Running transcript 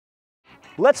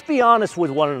Let's be honest with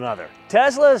one another.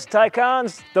 Teslas,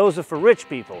 Taycans, those are for rich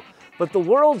people. But the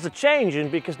world's a-changing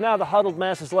because now the huddled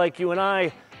masses like you and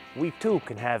I, we too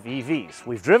can have EVs.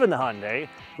 We've driven the Hyundai,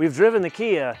 we've driven the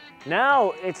Kia.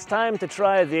 Now it's time to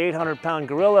try the 800-pound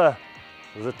gorilla,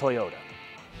 the Toyota.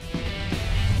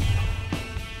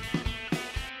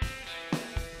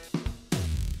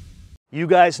 You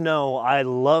guys know I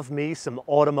love me some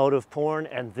automotive porn,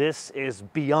 and this is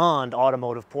beyond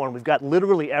automotive porn. We've got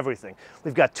literally everything.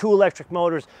 We've got 2 electric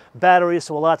motors, batteries,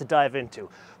 so a lot to dive into.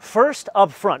 First,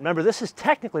 up front, remember this is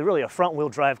technically really a front-wheel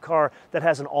drive car that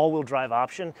has an all-wheel drive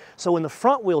option. So in the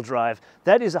front-wheel drive,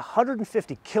 that is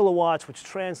 150 kilowatts, which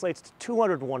translates to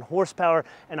 201 horsepower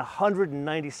and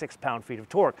 196 pound-feet of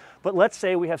torque. But let's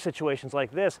say we have situations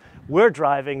like this. We're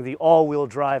driving the all-wheel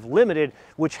drive Limited,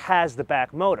 which has the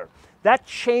back motor. That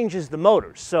changes the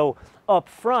motors. So up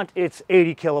front, it's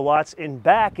 80 kilowatts. In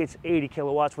back, it's 80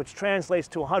 kilowatts, which translates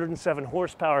to 107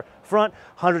 horsepower front,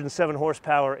 107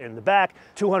 horsepower in the back,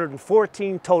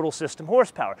 214 total system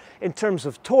horsepower. In terms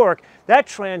of torque, that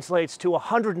translates to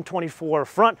 124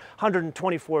 front,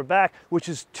 124 back, which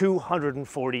is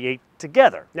 248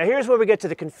 together. Now here's where we get to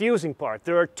the confusing part.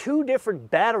 There are 2 different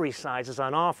battery sizes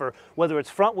on offer, whether it's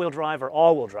front-wheel drive or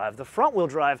all-wheel drive. The front-wheel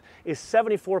drive is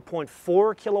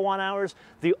 74.4 kilowatt hours.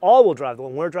 The all-wheel drive, the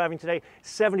one we're driving today,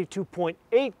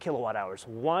 72.8 kilowatt hours.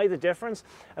 Why the difference?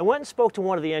 I went and spoke to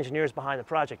one of the engineers behind the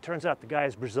project. Turns out the guy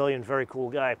is Brazilian, very cool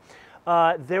guy.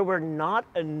 There were not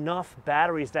enough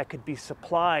batteries that could be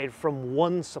supplied from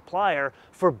one supplier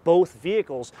for both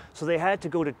vehicles, so they had to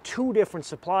go to 2 different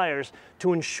suppliers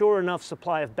to ensure enough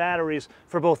supply of batteries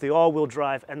for both the all-wheel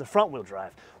drive and the front-wheel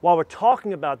drive. While we're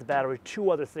talking about the battery, 2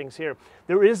 other things here.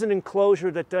 There is an enclosure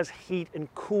that does heat and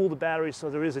cool the batteries, so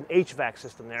there is an HVAC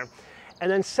system there. And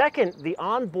then second, the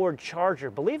onboard charger,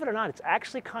 believe it or not, it's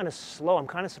actually kind of slow. I'm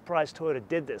kind of surprised Toyota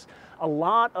did this. A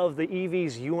lot of the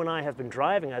EVs you and I have been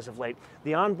driving as of late,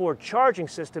 the onboard charging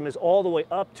system is all the way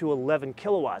up to 11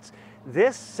 kilowatts.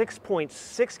 This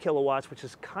 6.6 kilowatts, which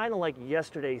is kind of like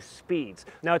yesterday's speeds.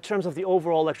 Now, in terms of the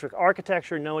overall electric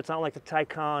architecture, no, it's not like the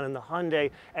Taycan and the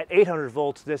Hyundai. At 800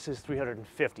 volts, this is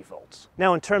 350 volts.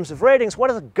 Now, in terms of ratings, what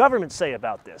does the government say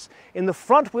about this? In the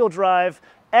front-wheel drive,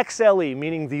 XLE,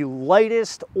 meaning the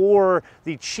lightest or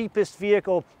the cheapest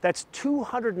vehicle, that's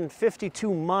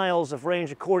 252 miles of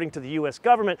range according to the US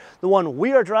government. The one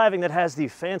we are driving that has the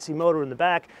fancy motor in the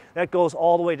back, that goes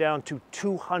all the way down to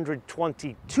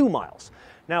 222 miles.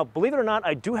 Now, believe it or not,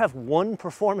 I do have one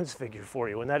performance figure for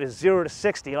you, and that is 0 to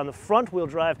 60. On the front-wheel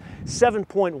drive,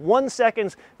 7.1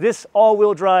 seconds. This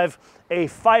all-wheel drive, a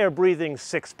fire-breathing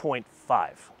 6.5.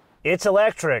 It's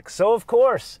electric, so of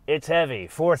course it's heavy,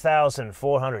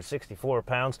 4,464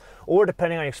 pounds, or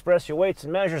depending on how you express your weights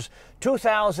and measures,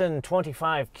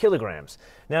 2,025 kilograms.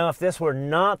 Now, if this were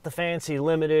not the fancy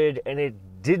Limited and it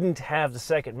didn't have the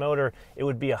second motor, it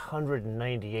would be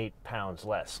 198 pounds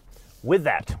less. With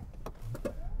that,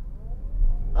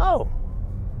 oh,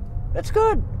 that's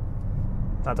good.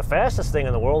 It's not the fastest thing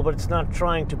in the world, but it's not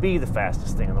trying to be the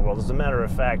fastest thing in the world. As a matter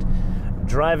of fact,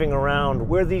 driving around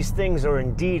where these things are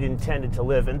indeed intended to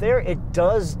live, and there it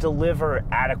does deliver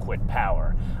adequate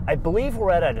power. I believe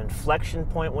we're at an inflection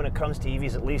point when it comes to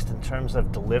EVs, at least in terms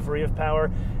of delivery of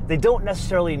power. They don't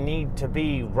necessarily need to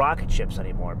be rocket ships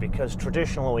anymore because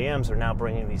traditional OEMs are now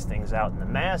bringing these things out in the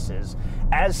masses.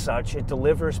 As such, it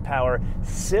delivers power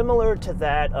similar to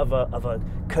that of a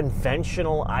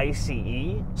conventional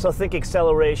ICE. So think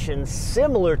acceleration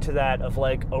similar to that of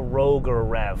like a Rogue or a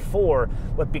RAV4,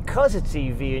 but because it's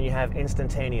EV and you have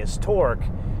instantaneous torque,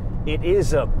 it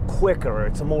is a quicker,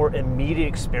 it's a more immediate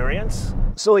experience.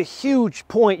 So a huge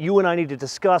point you and I need to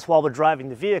discuss while we're driving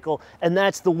the vehicle, and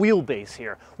that's the wheelbase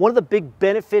here. One of the big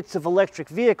benefits of electric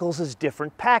vehicles is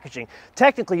different packaging.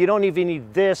 Technically, you don't even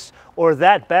need this or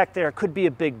that back there. It could be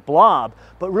a big blob,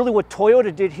 but really what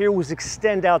Toyota did here was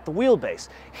extend out the wheelbase.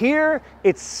 Here,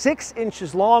 it's 6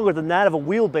 inches longer than that of a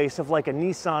wheelbase of like a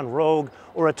Nissan Rogue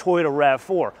or a Toyota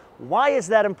RAV4. Why is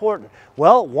that important?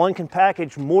 Well, one can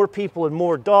package more people and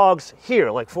more dogs here.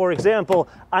 Like, for example,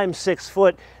 I'm 6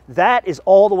 foot. That is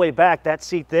all the way back, that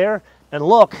seat there. And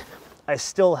look, I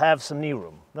still have some knee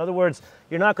room. In other words,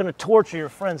 you're not going to torture your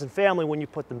friends and family when you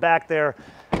put them back there,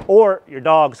 or your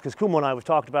dogs, because Kumo and I, we've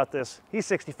talked about this. He's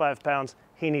 65 pounds.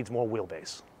 He needs more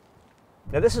wheelbase.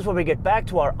 Now this is where we get back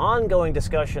to our ongoing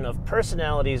discussion of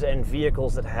personalities and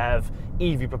vehicles that have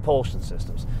EV propulsion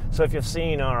systems. So if you've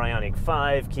seen our Ioniq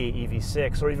 5, Kia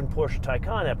EV6, or even Porsche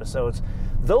Taycan episodes,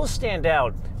 those stand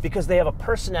out because they have a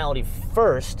personality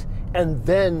first and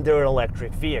then they're an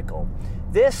electric vehicle.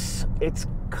 This, it's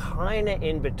kind of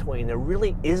in between. There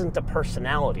really isn't a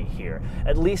personality here,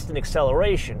 at least in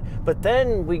acceleration. But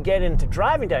then we get into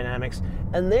driving dynamics,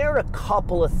 and there a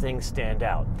couple of things stand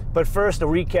out. But first, a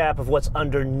recap of what's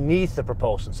underneath the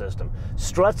propulsion system.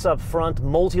 Struts up front,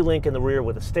 multi-link in the rear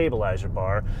with a stabilizer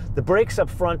bar. The brakes up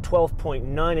front,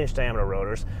 12.9-inch diameter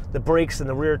rotors. The brakes in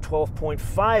the rear,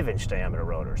 12.5-inch diameter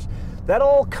rotors. That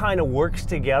all kind of works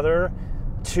together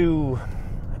to,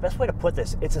 the best way to put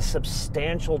this, it's a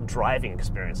substantial driving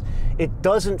experience. It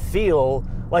doesn't feel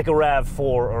like a RAV4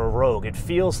 or a Rogue. It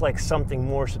feels like something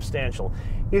more substantial.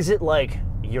 Is it like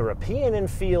European in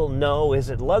feel? No. Is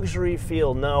it luxury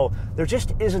feel? No. There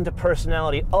just isn't a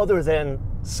personality other than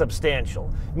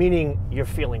substantial, meaning you're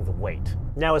feeling the weight.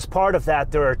 Now, as part of that,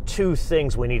 there are two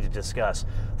things we need to discuss.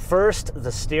 First,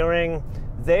 the steering.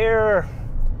 There,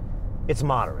 it's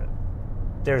moderate.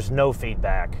 There's no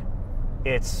feedback.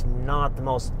 It's not the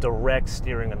most direct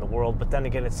steering in the world, but then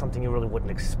again, it's something you really wouldn't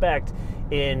expect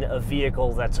in a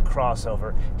vehicle that's a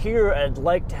crossover. Here, I'd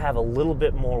like to have a little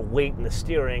bit more weight in the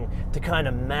steering to kind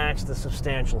of match the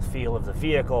substantial feel of the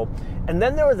vehicle. And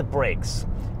then there are the brakes.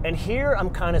 And here, I'm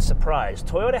kind of surprised.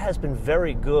 Toyota has been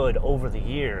very good over the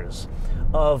years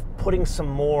of putting some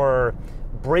more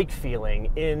brake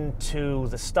feeling into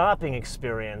the stopping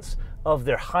experience of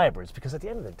their hybrids, because at the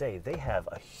end of the day, they have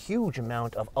a huge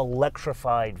amount of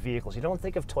electrified vehicles. You don't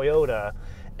think of Toyota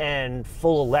and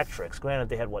full electrics. Granted,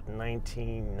 they had, what,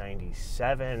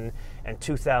 1997 and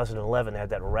 2011, they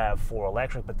had that RAV4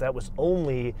 electric, but that was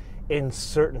only in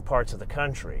certain parts of the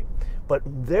country. But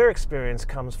their experience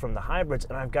comes from the hybrids,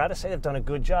 and I've got to say they've done a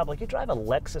good job. Like, you drive a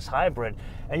Lexus hybrid,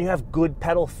 and you have good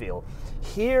pedal feel.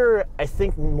 Here, I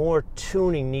think more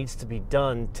tuning needs to be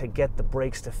done to get the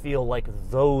brakes to feel like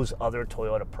those other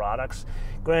Toyota products.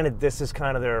 Granted, this is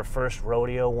kind of their first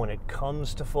rodeo when it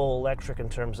comes to full electric in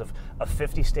terms of a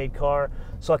 50-state car,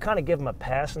 so I kind of give them a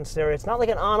pass in this area. It's not like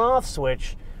an on-off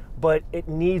switch, but it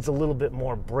needs a little bit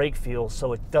more brake feel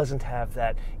so it doesn't have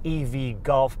that EV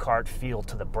golf cart feel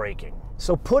to the braking.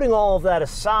 So putting all of that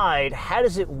aside, how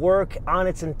does it work on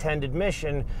its intended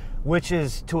mission, which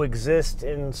is to exist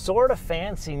in sort of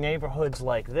fancy neighborhoods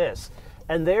like this?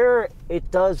 And there, it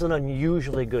does an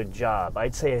unusually good job.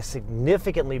 I'd say a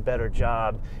significantly better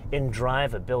job in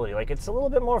drivability. Like, it's a little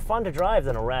bit more fun to drive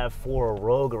than a RAV4 or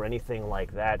Rogue or anything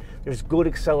like that. There's good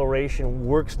acceleration,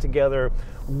 works together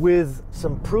with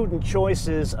some prudent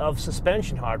choices of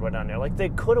suspension hardware down there. Like, they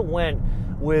could have went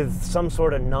with some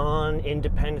sort of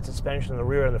non-independent suspension in the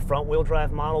rear and the front-wheel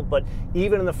drive model, but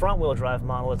even in the front-wheel drive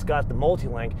model, it's got the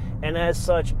multi-link, and as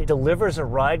such, it delivers a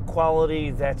ride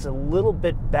quality that's a little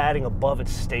bit batting above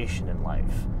its station in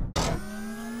life.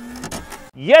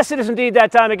 Yes, it is indeed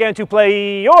that time again to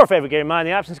play your favorite game, Mind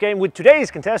the Options game, with today's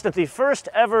contestant, the first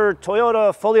ever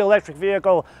Toyota fully electric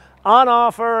vehicle on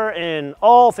offer in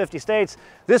all 50 states.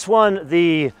 This one,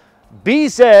 the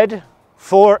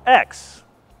bZ4X.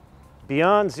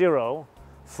 Beyond Zero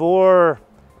for,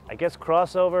 I guess,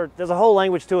 crossover. There's a whole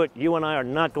language to it. You and I are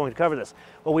not going to cover this.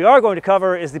 What we are going to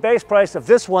cover is the base price of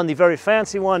this one, the very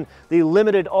fancy one, the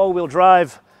limited all-wheel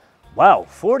drive. Wow,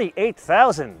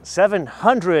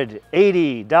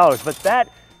 $48,780. But that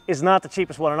is not the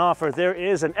cheapest one on offer. There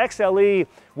is an XLE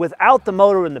without the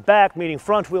motor in the back, meaning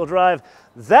front-wheel drive.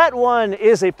 That one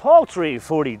is a paltry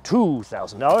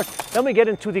 $42,000. Then we get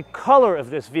into the color of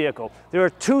this vehicle. There are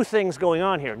two things going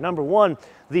on here. Number one,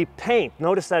 the paint.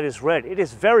 Notice that is red. It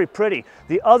is very pretty.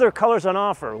 The other colors on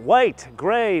offer, white,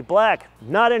 gray, black,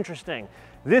 not interesting.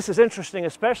 This is interesting,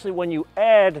 especially when you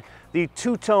add the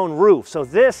two-tone roof. So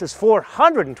this is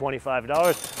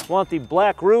 $425. Want the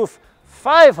black roof?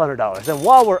 $500. And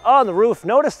while we're on the roof,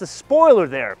 notice the spoiler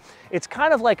there. It's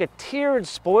kind of like a tiered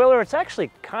spoiler. It's actually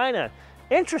kind of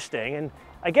interesting, and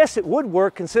I guess it would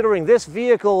work considering this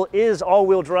vehicle is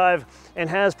all-wheel drive and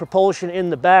has propulsion in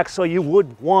the back, so you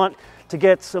would want to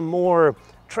get some more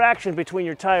traction between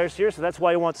your tires here, so that's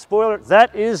why you want the spoiler.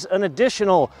 That is an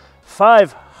additional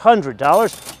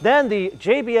 $500. Then the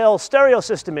JBL stereo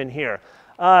system in here.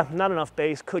 Not enough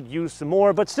bass, could use some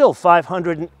more, but still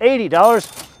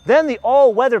 $580. Then the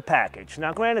all-weather package.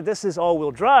 Now granted, this is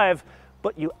all-wheel drive,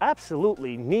 but you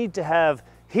absolutely need to have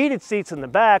heated seats in the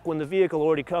back when the vehicle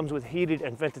already comes with heated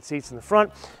and vented seats in the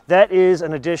front. That is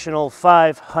an additional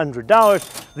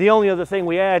 $500. The only other thing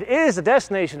we add is the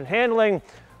destination handling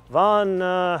von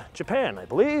Japan, I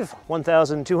believe,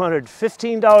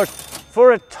 $1,215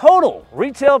 for a total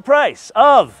retail price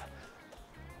of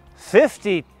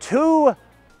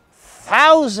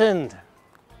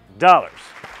 $52,000.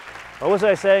 What was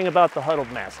I saying about the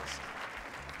huddled masses?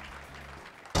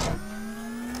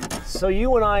 So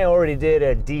you and I already did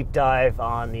a deep dive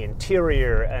on the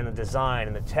interior and the design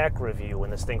and the tech review when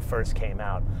this thing first came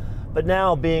out. But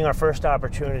now, being our first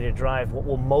opportunity to drive what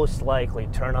will most likely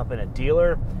turn up in a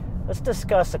dealer, let's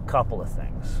discuss a couple of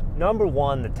things. Number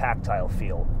one, the tactile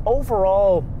feel.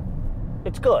 Overall,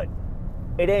 it's good.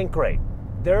 It ain't great.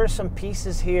 There are some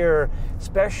pieces here,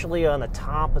 especially on the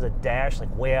top of the dash,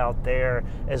 like way out there,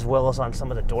 as well as on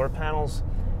some of the door panels.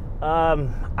 I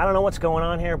don't know what's going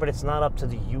on here, but it's not up to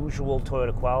the usual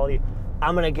Toyota quality.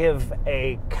 I'm going to give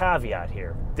a caveat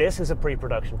here. This is a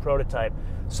pre-production prototype,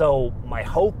 so my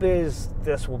hope is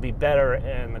this will be better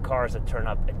in the cars that turn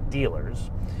up at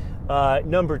dealers.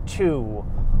 Number two,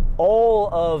 all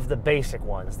of the basic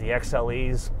ones, the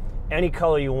XLEs, any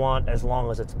color you want as long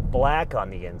as it's black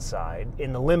on the inside.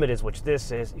 In the Limiteds, which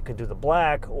this is, you could do the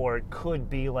black, or it could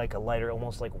be like a lighter,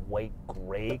 almost like white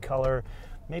gray color.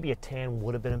 Maybe a tan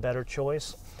would have been a better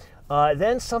choice.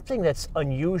 Then something that's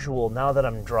unusual now that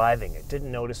I'm driving it, didn't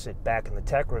notice it back in the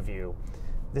tech review,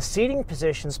 the seating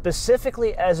position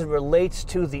specifically as it relates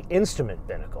to the instrument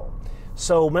binnacle.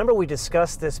 So remember we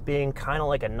discussed this being kind of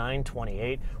like a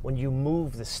 928. When you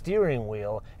move the steering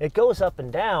wheel, it goes up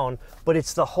and down, but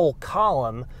it's the whole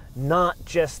column, not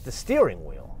just the steering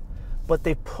wheel. But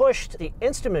they pushed the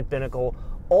instrument binnacle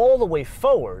all the way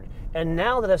forward, and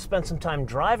now that I've spent some time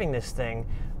driving this thing,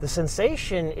 the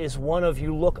sensation is one of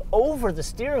you look over the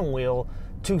steering wheel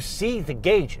to see the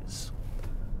gauges.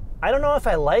 I don't know if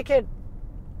I like it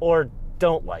or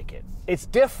don't like it. It's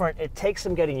different. It takes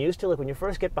some getting used to. Like when you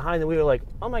first get behind the wheel, you're like,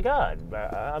 oh my God,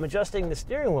 I'm adjusting the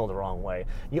steering wheel the wrong way.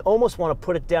 You almost want to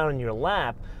put it down in your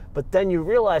lap, but then you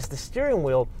realize the steering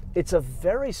wheel, it's a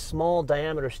very small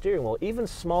diameter steering wheel, even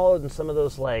smaller than some of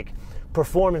those like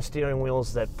performance steering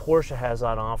wheels that Porsche has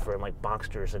on offer in like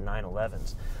Boxsters and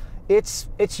 911s.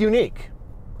 It's unique.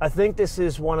 I think this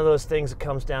is one of those things that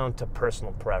comes down to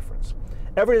personal preference.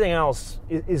 Everything else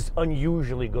is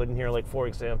unusually good in here. Like, for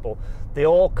example, they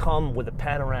all come with a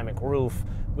panoramic roof,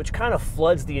 which kind of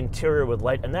floods the interior with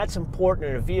light, and that's important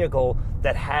in a vehicle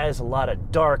that has a lot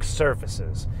of dark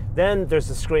surfaces. Then there's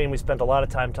the screen. We spent a lot of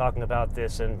time talking about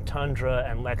this in Tundra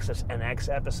and Lexus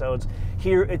NX episodes.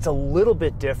 Here, it's a little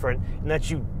bit different in that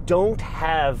you don't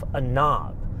have a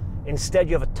knob. Instead,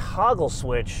 you have a toggle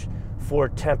switch for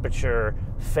temperature,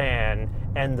 fan,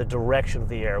 and the direction of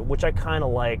the air, which I kind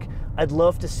of like. I'd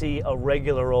love to see a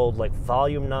regular old like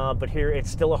volume knob, but here it's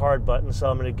still a hard button, so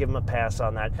I'm going to give them a pass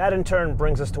on that. That in turn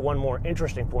brings us to one more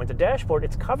interesting point. The dashboard,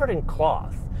 it's covered in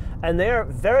cloth, and they're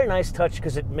very nice touch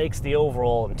because it makes the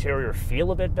overall interior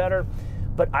feel a bit better.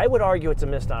 But I would argue it's a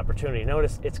missed opportunity.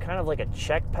 Notice it's kind of like a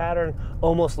check pattern,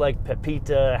 almost like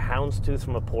Pepita Houndstooth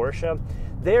from a Porsche.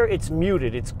 There it's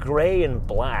muted, it's gray and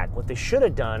black. What they should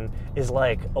have done is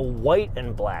like a white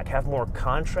and black, have more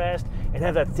contrast, and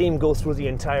have that theme go through the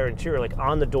entire interior, like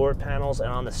on the door panels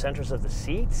and on the centers of the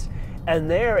seats. And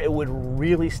there it would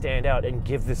really stand out and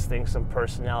give this thing some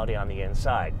personality on the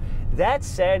inside. That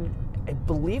said, I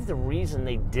believe the reason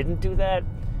they didn't do that,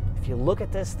 if you look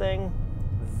at this thing,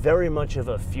 very much of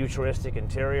a futuristic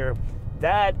interior.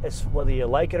 That is, whether you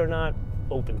like it or not,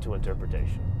 open to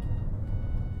interpretation.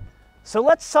 So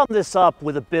let's sum this up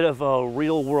with a bit of a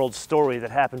real-world story that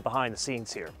happened behind the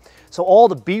scenes here. So all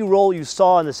the B-roll you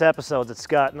saw in this episode that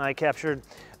Scott and I captured,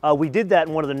 we did that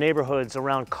in one of the neighborhoods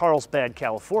around Carlsbad,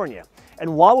 California.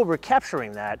 And while we were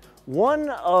capturing that, one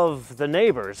of the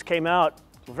neighbors came out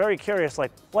very curious,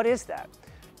 like, what is that?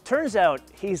 Turns out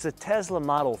he's a Tesla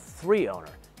Model 3 owner.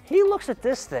 He looks at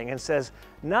this thing and says,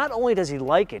 not only does he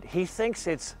like it, he thinks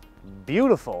it's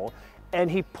beautiful, and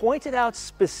he pointed out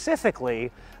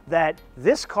specifically that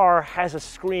this car has a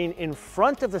screen in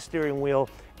front of the steering wheel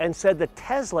and said the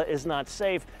Tesla is not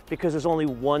safe because there's only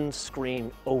one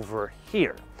screen over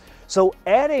here. So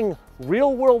adding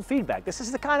real-world feedback, this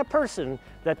is the kind of person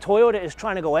that Toyota is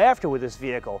trying to go after with this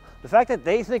vehicle. The fact that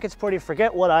they think it's pretty,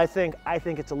 forget what I think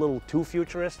it's a little too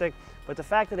futuristic, but the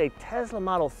fact that a Tesla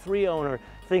Model 3 owner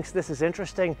thinks this is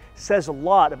interesting says a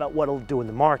lot about what it'll do in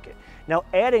the market. Now,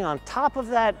 adding on top of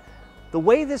that, the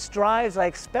way this drives, I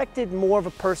expected more of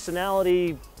a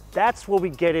personality. That's where we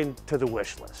get into the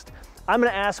wish list. I'm going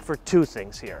to ask for two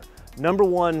things here. Number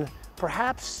one,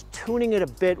 perhaps tuning it a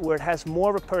bit where it has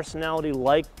more of a personality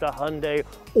like the Hyundai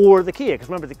or the Kia. Because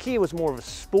remember, the Kia was more of a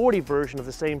sporty version of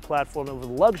the same platform of the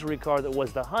luxury car that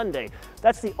was the Hyundai.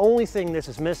 That's the only thing this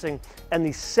is missing. And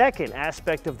the second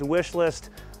aspect of the wish list,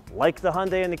 like the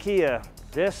Hyundai and the Kia,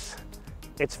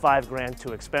 it's $5 grand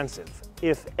too expensive.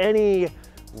 If any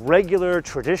regular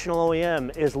traditional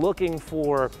OEM is looking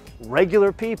for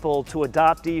regular people to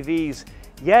adopt EVs,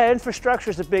 yeah, infrastructure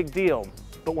is a big deal.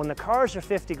 But when the cars are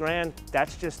 50 grand,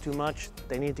 that's just too much.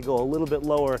 They need to go a little bit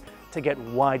lower to get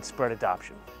widespread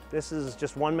adoption. This is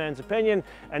just one man's opinion,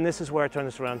 and this is where I turn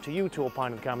this around to you to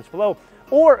opine in the comments below,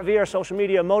 or via our social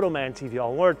media, MotoManTV,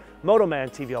 all one word,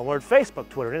 MotoManTV, all one word, Facebook,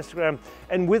 Twitter, and Instagram.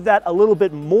 And with that, a little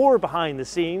bit more behind the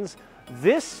scenes,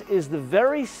 this is the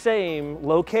very same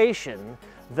location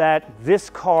that this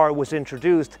car was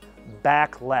introduced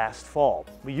back last fall.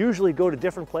 We usually go to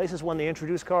different places when they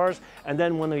introduce cars, and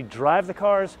then when they drive the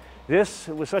cars, this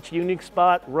was such a unique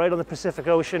spot right on the Pacific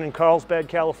Ocean in Carlsbad,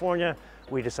 California,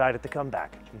 we decided to come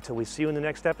back. Until we see you in the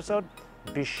next episode,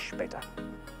 bis später.